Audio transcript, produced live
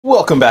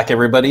Welcome back,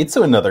 everybody,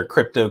 to another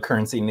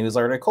cryptocurrency news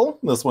article.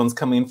 This one's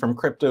coming from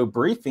Crypto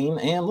Briefing,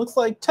 and looks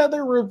like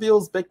Tether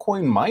reveals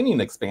Bitcoin mining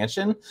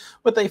expansion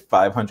with a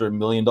 $500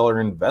 million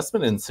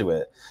investment into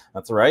it.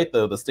 That's right,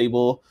 though, the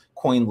stable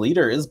coin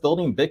leader is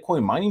building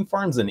Bitcoin mining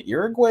farms in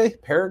Uruguay,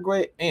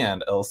 Paraguay,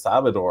 and El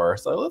Salvador.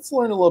 So let's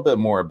learn a little bit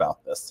more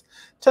about this.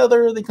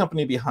 Tether, the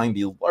company behind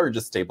the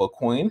largest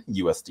stablecoin,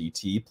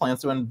 USDT,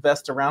 plans to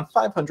invest around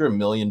 $500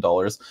 million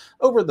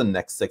over the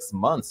next 6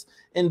 months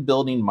in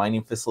building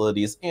mining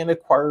facilities and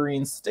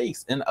acquiring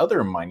stakes in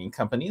other mining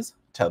companies.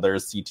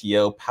 Tether's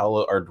CTO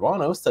Paulo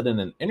Arduino said in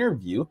an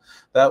interview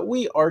that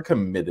we are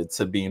committed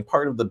to being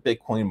part of the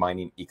Bitcoin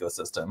mining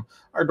ecosystem.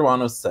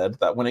 Arduino said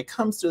that when it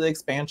comes to the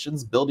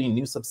expansions, building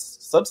new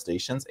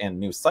substations and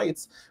new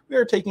sites, we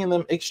are taking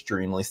them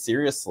extremely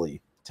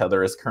seriously.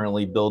 Tether is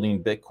currently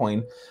building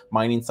Bitcoin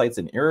mining sites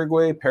in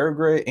Uruguay,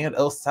 Paraguay, and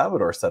El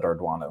Salvador, said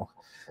Arduino.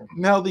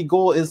 Now, the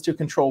goal is to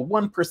control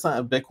 1%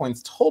 of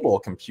Bitcoin's total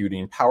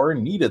computing power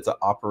needed to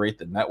operate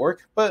the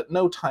network, but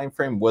no time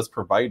frame was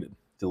provided.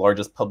 The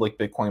largest public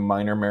Bitcoin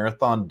miner,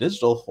 Marathon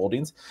Digital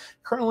Holdings,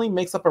 currently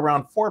makes up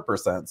around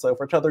 4%. So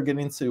for Tether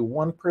getting to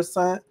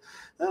 1%,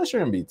 that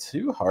shouldn't be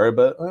too hard,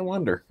 but I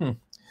wonder.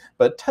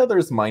 But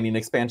Tether's mining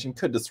expansion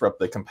could disrupt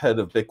the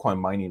competitive Bitcoin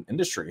mining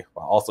industry,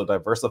 while also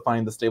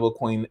diversifying the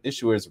stablecoin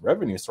issuer's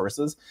revenue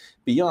sources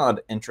beyond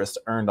interest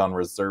earned on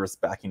reserves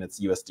backing its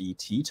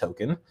USDT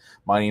token.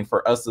 Mining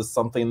for us is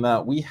something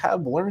that we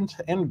have learned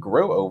and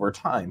grow over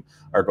time,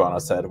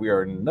 Arduino said. We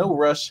are in no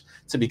rush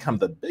to become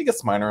the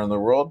biggest miner in the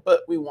world,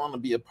 but we want to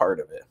be a part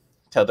of it.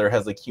 Tether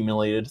has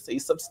accumulated a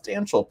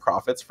substantial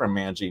profits from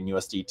managing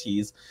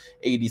USDT's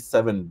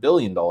 $87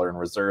 billion in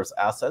reserves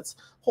assets,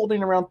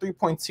 holding around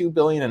 $3.2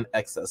 billion in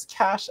excess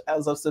cash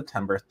as of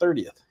September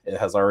 30th. It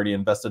has already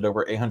invested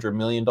over $800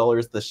 million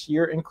this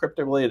year in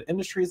crypto-related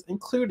industries,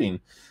 including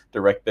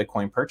direct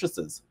Bitcoin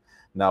purchases.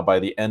 Now, by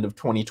the end of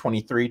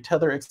 2023,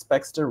 Tether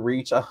expects to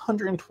reach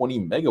 120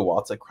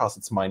 megawatts across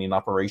its mining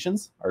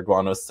operations.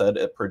 Arduino said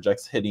it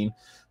projects hitting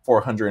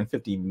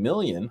 450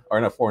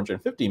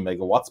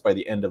 megawatts by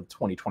the end of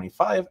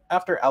 2025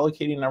 after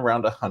allocating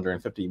around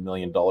 $150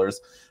 million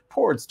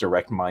towards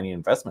direct mining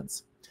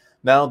investments.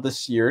 Now,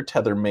 this year,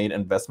 Tether made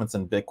investments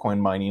in Bitcoin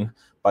mining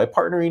by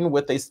partnering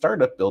with a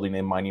startup building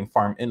a mining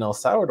farm in El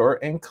Salvador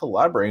and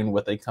collaborating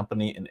with a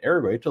company in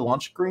Uruguay to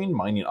launch green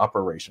mining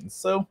operations.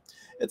 So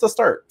it's a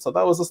start. So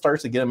that was a start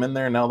to get them in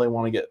there. Now they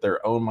want to get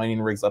their own mining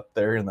rigs up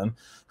there and then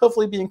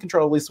hopefully be in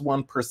control of at least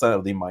 1%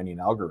 of the mining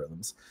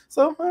algorithms.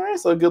 So, all right,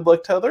 so good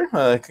luck, Tether.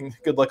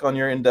 Good luck on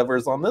your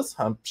endeavors on this.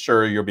 I'm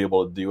sure you'll be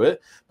able to do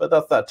it. But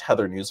that's that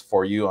Tether news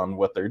for you on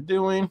what they're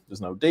doing.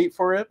 There's no date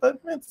for it,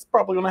 but it's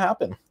probably going to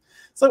happen.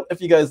 So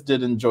if you guys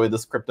did enjoy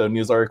this crypto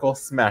news article,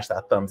 smash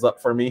that thumbs up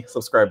for me,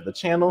 subscribe to the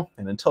channel,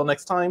 and until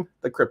next time,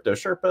 the Crypto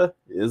Sherpa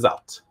is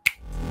out.